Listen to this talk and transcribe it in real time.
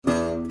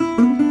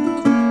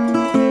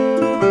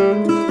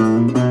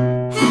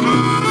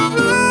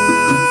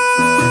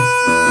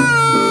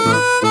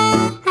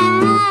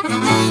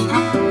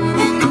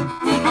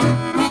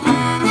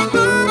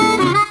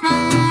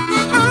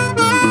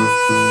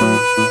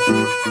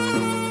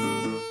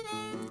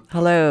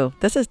Hello,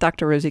 this is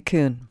Dr. Rosie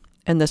Kuhn,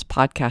 and this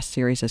podcast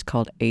series is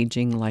called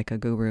Aging Like a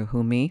Guru.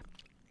 Who, me?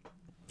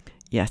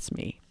 Yes,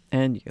 me,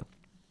 and you.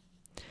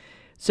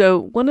 So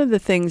one of the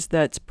things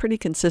that's pretty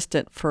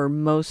consistent for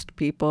most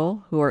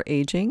people who are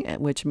aging,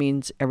 which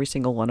means every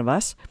single one of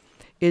us,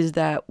 is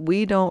that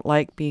we don't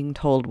like being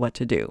told what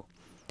to do.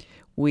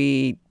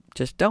 We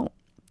just don't.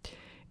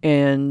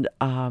 And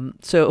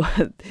so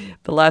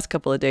the last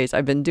couple of days,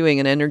 I've been doing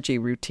an energy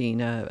routine,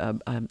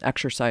 an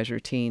exercise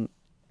routine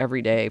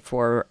every day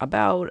for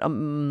about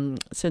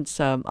since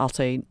I'll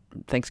say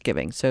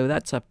Thanksgiving. So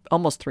that's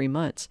almost 3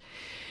 months.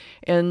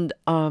 And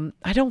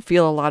I don't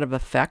feel a lot of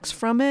effects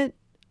from it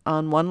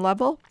on one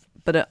level,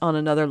 but on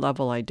another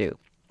level I do.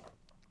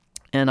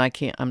 And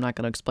I'm not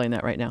going to explain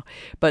that right now.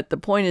 But the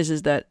point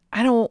is that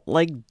I don't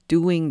like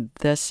doing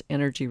this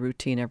energy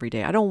routine every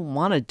day. I don't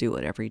want to do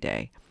it every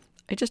day.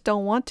 I just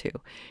don't want to.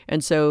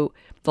 And so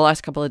the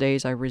last couple of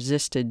days I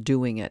resisted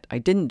doing it. I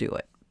didn't do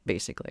it,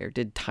 basically, or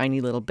did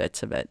tiny little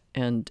bits of it.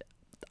 And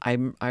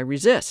I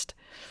resist.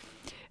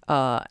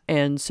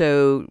 And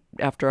so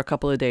after a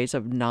couple of days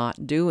of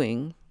not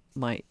doing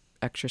my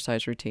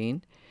exercise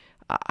routine,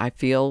 I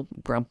feel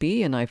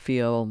grumpy and I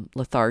feel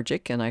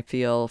lethargic and I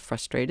feel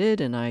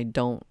frustrated and I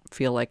don't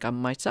feel like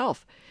I'm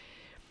myself.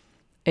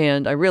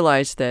 And I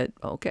realized that,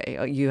 okay,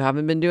 you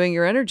haven't been doing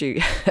your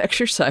energy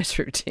exercise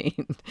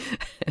routine.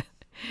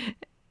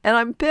 And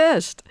I'm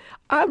pissed.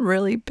 I'm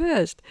really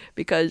pissed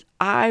because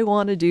I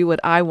want to do what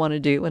I want to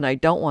do and I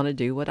don't want to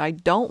do what I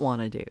don't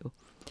want to do.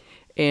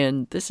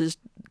 And this is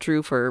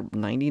true for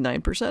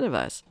 99% of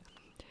us.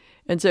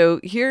 And so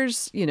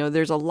there's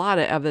a lot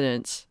of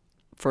evidence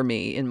for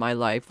me in my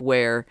life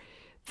where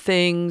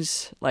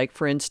things like,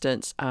 for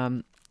instance,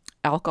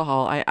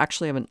 alcohol, I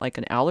actually have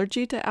an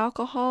allergy to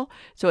alcohol.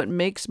 So it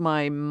makes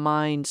my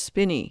mind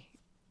spinny.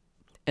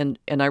 And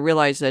I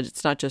realized that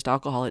it's not just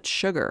alcohol, it's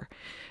sugar.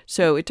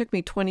 So it took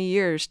me 20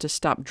 years to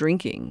stop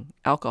drinking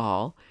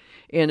alcohol.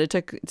 And it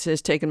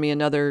has taken me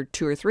another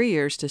 2 or 3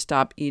 years to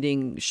stop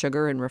eating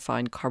sugar and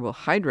refined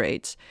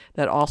carbohydrates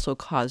that also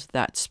cause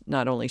that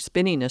not only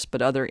spinniness,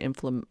 but other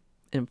inflammation,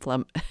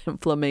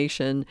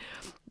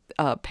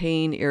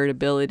 pain,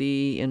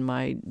 irritability in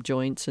my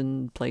joints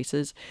and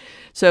places.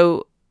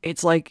 So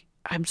it's like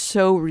I'm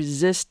so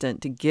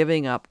resistant to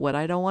giving up what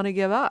I don't want to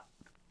give up.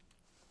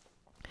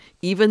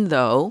 Even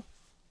though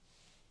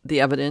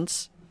the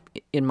evidence,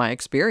 in my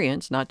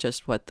experience, not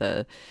just what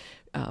the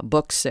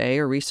books say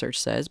or research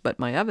says, but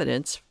my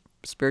evidence,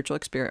 spiritual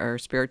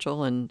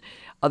and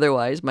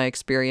otherwise, my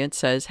experience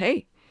says,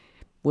 hey,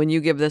 when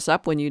you give this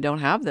up, when you don't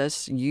have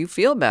this, you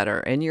feel better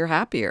and you're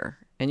happier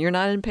and you're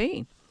not in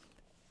pain.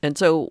 And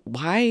so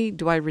why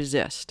do I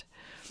resist?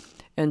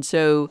 And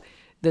so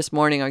this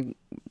morning,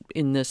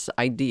 in this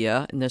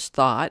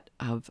thought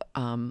of,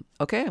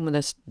 okay, I'm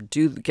going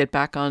to get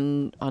back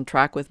on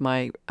track with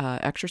my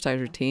exercise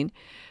routine.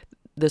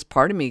 This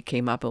part of me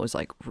came up and was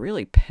like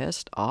really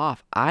pissed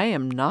off. I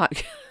am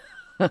not,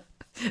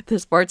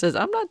 this part says,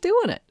 I'm not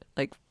doing it.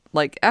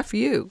 Like F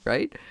you,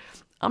 right?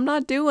 I'm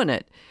not doing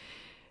it.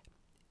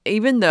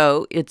 Even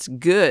though it's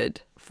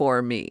good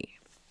for me.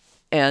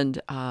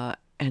 And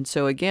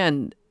so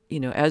again,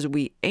 as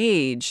we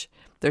age,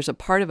 there's a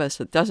part of us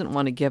that doesn't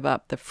want to give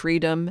up the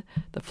freedom,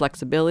 the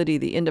flexibility,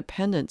 the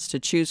independence to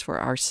choose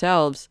for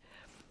ourselves,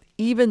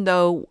 even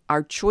though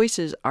our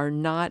choices are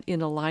not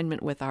in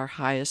alignment with our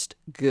highest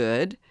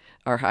good,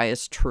 our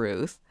highest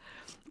truth.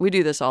 We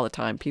do this all the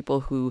time. People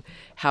who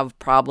have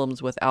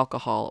problems with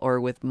alcohol or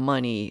with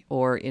money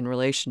or in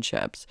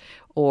relationships,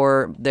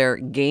 or they're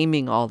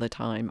gaming all the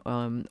time,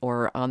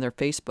 or on their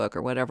Facebook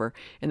or whatever,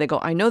 and they go,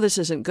 I know this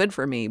isn't good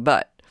for me,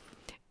 but...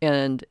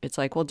 And it's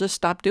like, well, just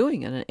stop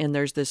doing it. And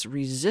there's this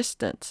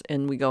resistance.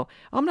 And we go,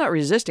 I'm not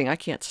resisting. I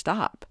can't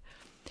stop.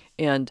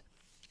 And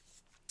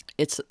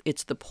it's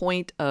the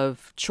point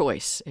of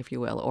choice, if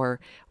you will. Or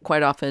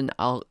quite often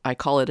I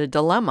call it a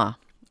dilemma.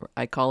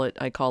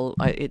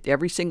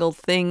 Every single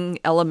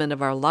element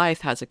of our life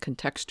has a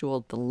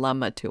contextual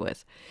dilemma to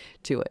it.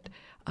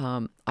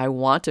 I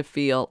want to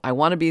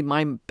be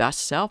my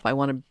best self. I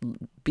want to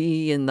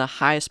be in the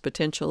highest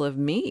potential of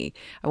me.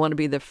 I want to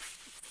be the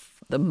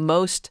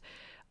most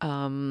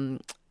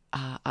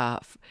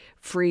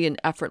free and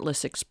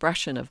effortless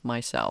expression of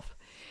myself.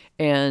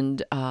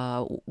 And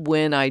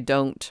when I,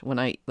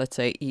 let's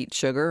say, eat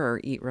sugar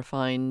or eat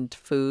refined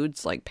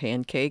foods like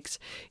pancakes,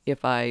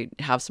 if I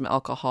have some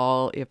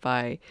alcohol, if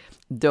I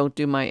don't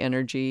do my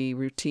energy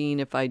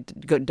routine, if I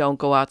don't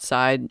go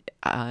outside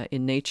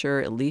in nature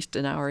at least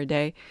an hour a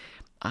day,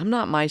 I'm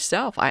not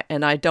myself. I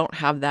don't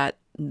have that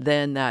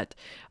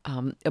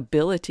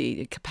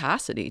ability,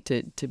 capacity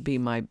to be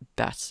my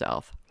best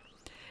self.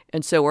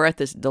 And so we're at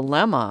this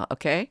dilemma,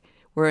 okay?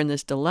 We're in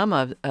this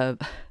dilemma of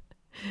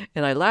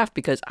and I laugh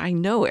because I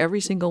know every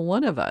single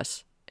one of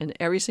us and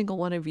every single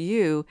one of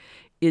you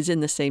is in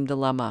the same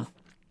dilemma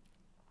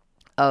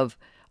of,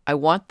 I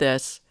want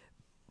this,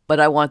 but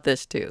I want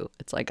this too.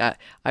 It's like,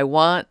 I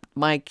want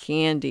my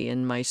candy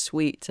and my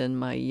sweets and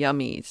my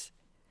yummies,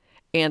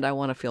 and I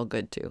want to feel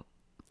good too.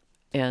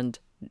 And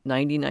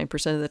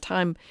 99% of the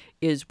time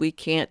is we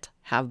can't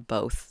have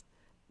both.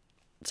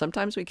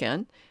 Sometimes we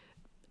can.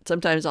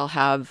 Sometimes I'll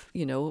have,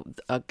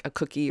 a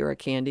cookie or a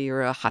candy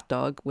or a hot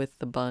dog with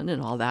the bun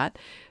and all that.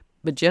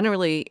 But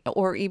generally,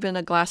 or even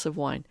a glass of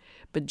wine.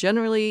 But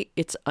generally,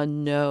 it's a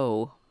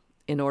no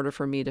in order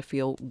for me to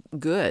feel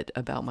good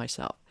about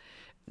myself.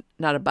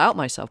 Not about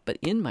myself, but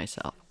in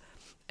myself.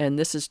 And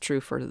this is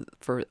true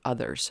for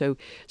others.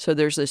 So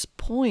there's this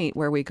point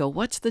where we go,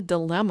 what's the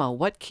dilemma?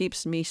 What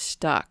keeps me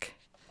stuck?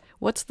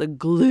 What's the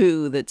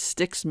glue that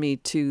sticks me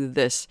to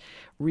this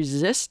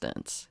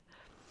resistance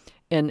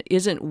and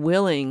isn't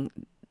willing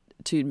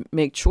to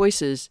make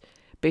choices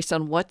based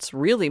on what's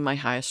really my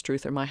highest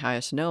truth or my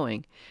highest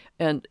knowing?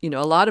 And, a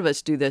lot of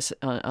us do this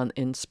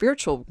in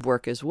spiritual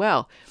work as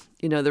well.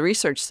 The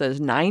research says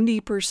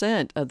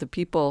 90% of the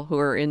people who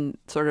are in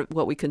sort of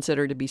what we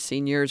consider to be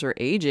seniors or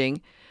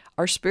aging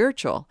are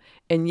spiritual.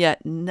 And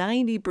yet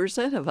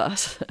 90% of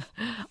us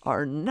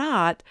are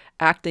not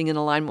acting in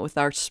alignment with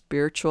our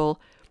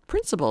spiritual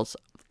principles,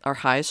 our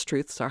highest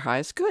truths, our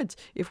highest goods.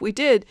 If we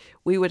did,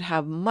 we would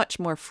have much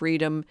more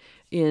freedom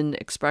in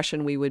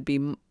expression. We would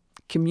be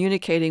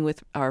communicating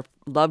with our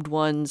loved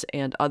ones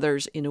and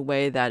others in a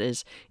way that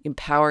is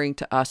empowering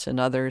to us and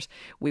others.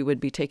 We would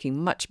be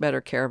taking much better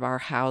care of our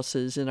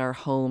houses and our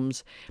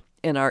homes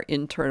and our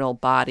internal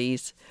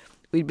bodies.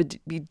 We'd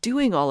be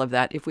doing all of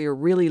that if we were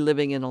really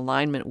living in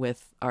alignment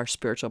with our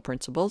spiritual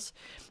principles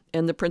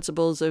and the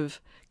principles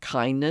of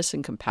kindness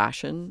and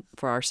compassion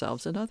for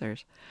ourselves and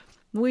others.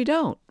 We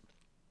don't.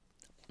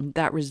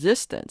 That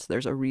resistance,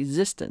 there's a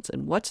resistance.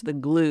 And what's the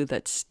glue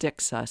that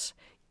sticks us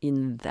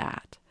in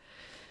that?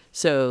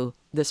 So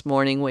this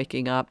morning,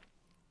 waking up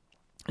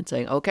and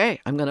saying, okay,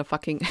 I'm going to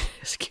fucking,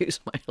 excuse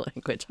my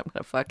language, I'm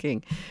going to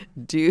fucking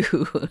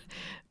do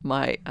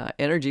my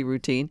energy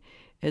routine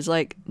is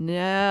like,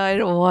 no, I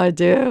don't want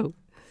to.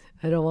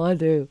 I don't want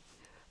to.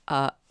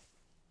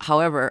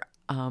 However,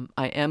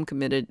 I am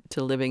committed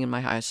to living in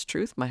my highest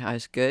truth, my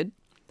highest good,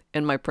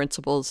 and my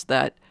principles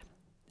that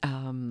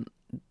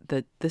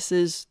that this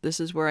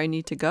is where I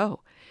need to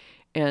go.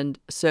 And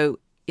so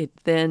it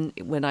then,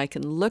 when I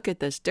can look at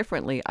this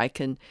differently, I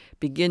can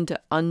begin to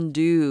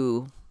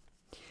undo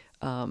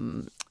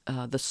the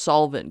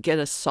solvent,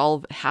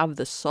 have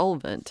the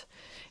solvent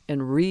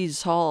and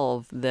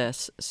resolve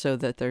this so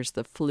that there's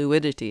the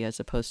fluidity as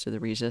opposed to the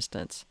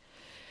resistance.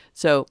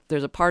 So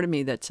there's a part of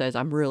me that says,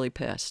 I'm really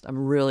pissed.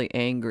 I'm really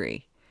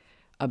angry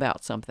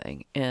about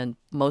something. And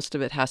most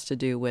of it has to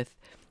do with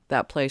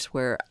that place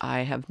where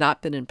I have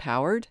not been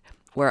empowered,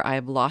 where I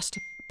have lost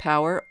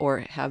power or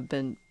have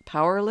been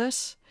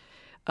powerless.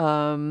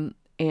 And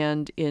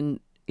in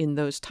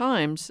those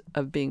times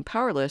of being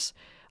powerless,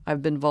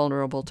 I've been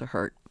vulnerable to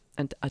hurt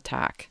and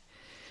attack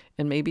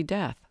and maybe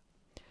death.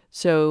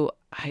 So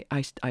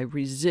I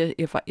resist.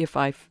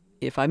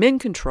 If I'm in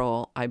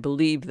control, I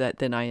believe that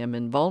then I am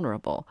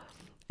invulnerable.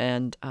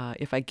 And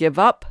if I give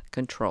up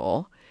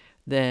control,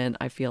 then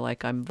I feel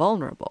like I'm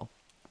vulnerable.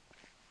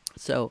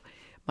 So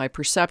my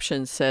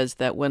perception says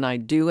that when I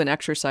do an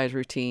exercise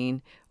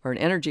routine or an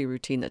energy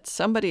routine that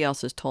somebody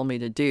else has told me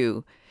to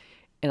do,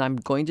 and I'm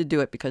going to do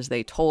it because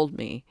they told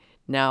me,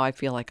 now I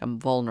feel like I'm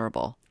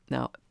vulnerable.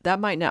 Now, that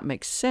might not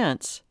make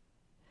sense,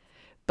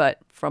 but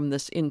from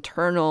this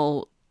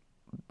internal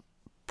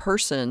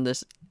person,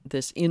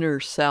 this inner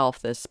self,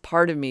 this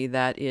part of me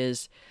that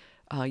is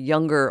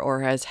younger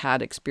or has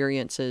had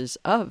experiences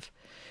of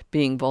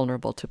being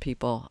vulnerable to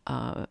people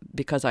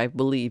because I've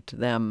believed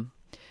them,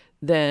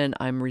 then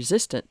I'm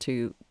resistant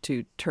to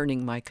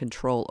turning my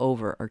control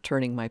over or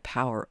turning my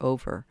power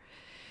over.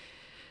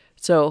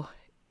 So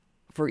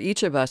for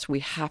each of us, we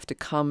have to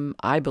come,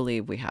 I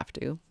believe we have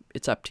to.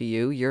 It's up to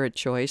you. You're a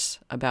choice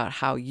about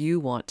how you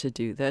want to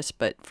do this.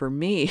 But for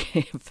me,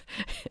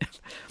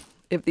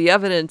 if the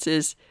evidence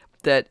is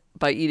that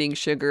by eating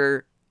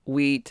sugar,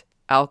 wheat,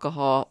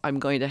 alcohol, I'm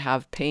going to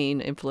have pain,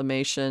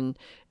 inflammation,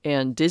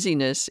 and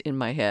dizziness in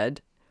my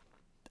head,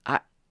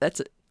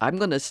 I'm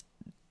going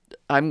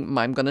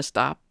to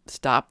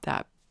stop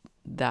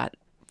that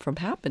from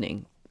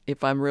happening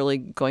if I'm really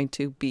going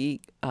to be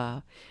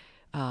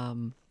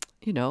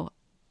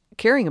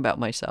caring about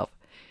myself.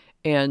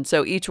 And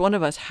so each one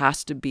of us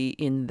has to be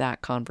in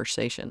that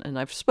conversation. And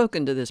I've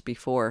spoken to this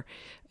before,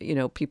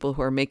 people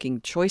who are making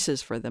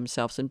choices for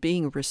themselves and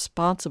being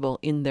responsible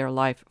in their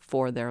life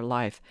for their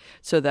life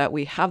so that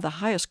we have the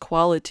highest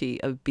quality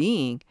of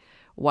being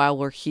while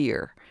we're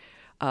here.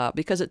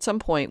 Because at some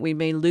point we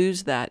may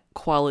lose that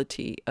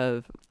quality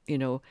of,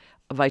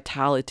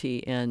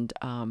 vitality and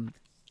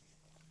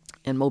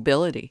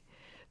mobility.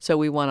 So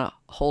we want to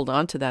hold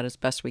on to that as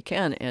best we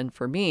can. And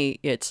for me,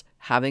 it's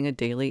having a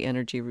daily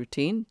energy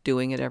routine,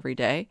 doing it every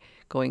day,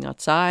 going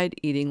outside,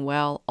 eating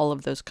well, all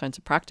of those kinds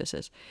of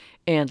practices,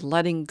 and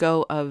letting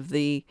go of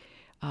the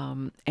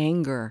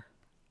anger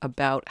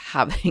about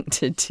having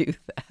to do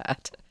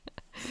that,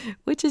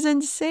 which is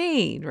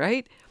insane,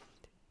 right?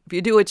 If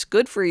you do what's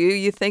good for you,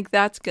 you think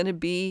that's going to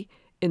be,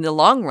 in the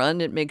long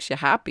run, it makes you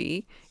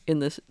happy. In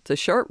the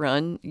short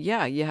run,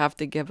 yeah, you have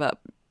to give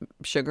up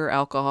sugar,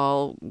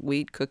 alcohol,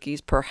 wheat,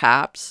 cookies,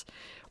 perhaps,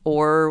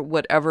 or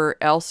whatever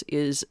else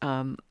is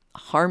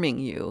harming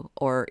you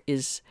or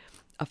is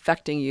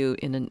affecting you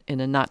in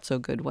a not so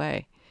good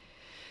way.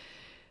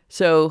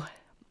 So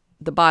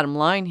the bottom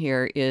line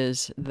here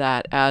is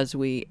that as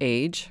we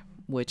age,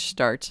 which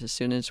starts as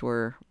soon as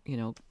we're,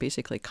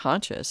 basically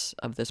conscious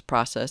of this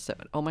process that,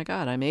 oh my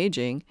God, I'm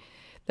aging,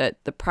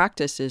 that the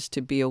practice is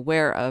to be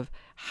aware of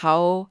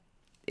how,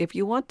 if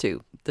you want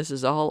to, this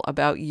is all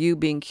about you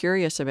being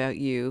curious about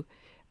you,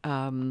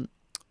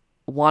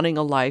 wanting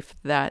a life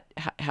that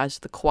has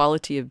the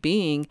quality of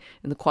being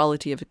and the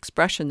quality of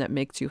expression that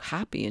makes you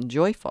happy and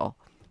joyful.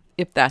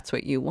 If that's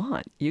what you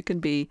want, you can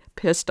be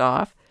pissed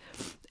off,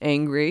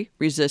 angry,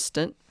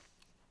 resistant,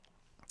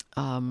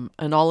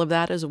 and all of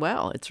that as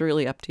well. It's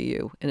really up to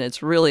you, and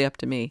it's really up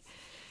to me.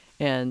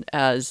 And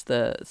as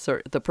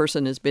the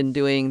person has been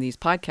doing these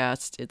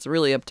podcasts, it's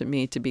really up to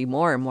me to be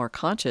more and more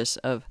conscious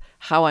of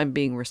how I'm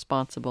being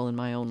responsible in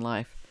my own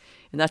life.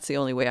 And that's the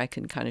only way I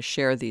can kind of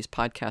share these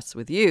podcasts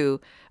with you,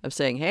 of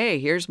saying, hey,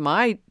 here's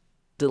my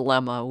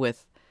dilemma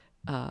with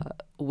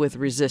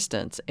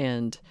resistance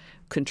and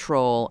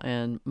control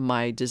and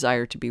my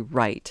desire to be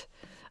right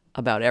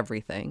about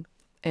everything.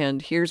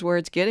 And here's where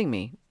it's getting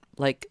me,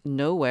 like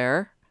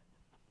nowhere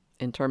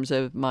in terms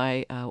of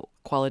my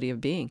quality of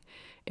being.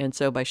 And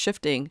so by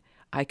shifting,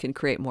 I can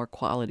create more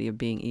quality of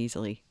being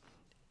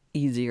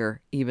easier,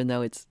 even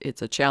though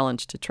it's a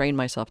challenge to train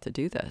myself to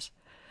do this.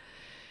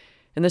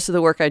 And this is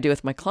the work I do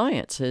with my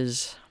clients,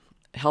 is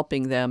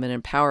helping them and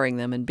empowering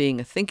them and being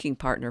a thinking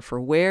partner for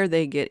where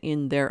they get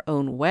in their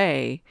own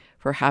way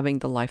for having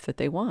the life that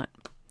they want.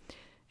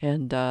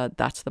 And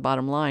that's the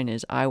bottom line,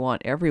 is I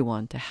want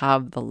everyone to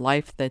have the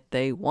life that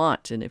they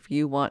want. And if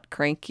you want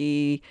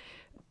cranky,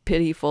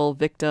 pitiful,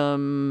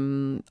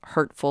 victim,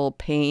 hurtful,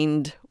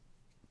 pained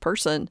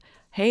person,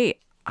 hey,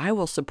 I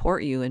will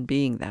support you in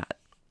being that.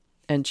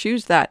 And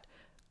choose that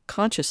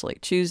consciously.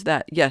 Choose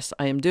that, yes,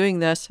 I am doing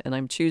this, and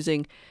I'm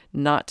choosing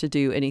not to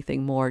do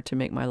anything more to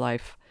make my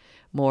life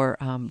more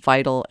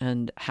vital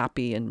and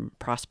happy and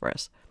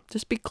prosperous.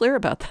 Just be clear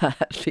about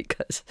that,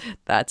 because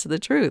that's the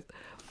truth.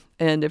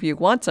 And if you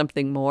want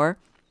something more,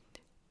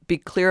 be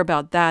clear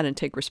about that and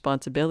take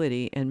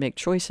responsibility and make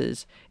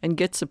choices and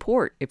get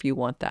support if you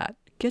want that.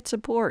 Get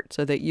support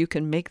so that you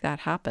can make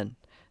that happen.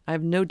 I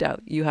have no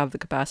doubt you have the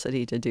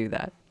capacity to do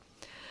that.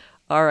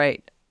 All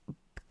right.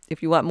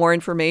 If you want more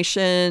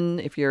information,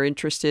 if you're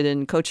interested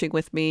in coaching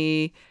with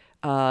me,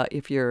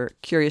 if you're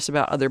curious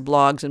about other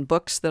blogs and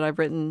books that I've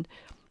written,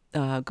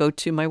 go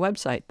to my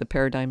website,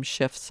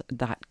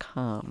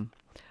 theparadigmshifts.com.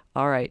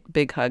 All right.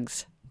 Big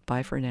hugs.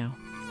 Bye for now.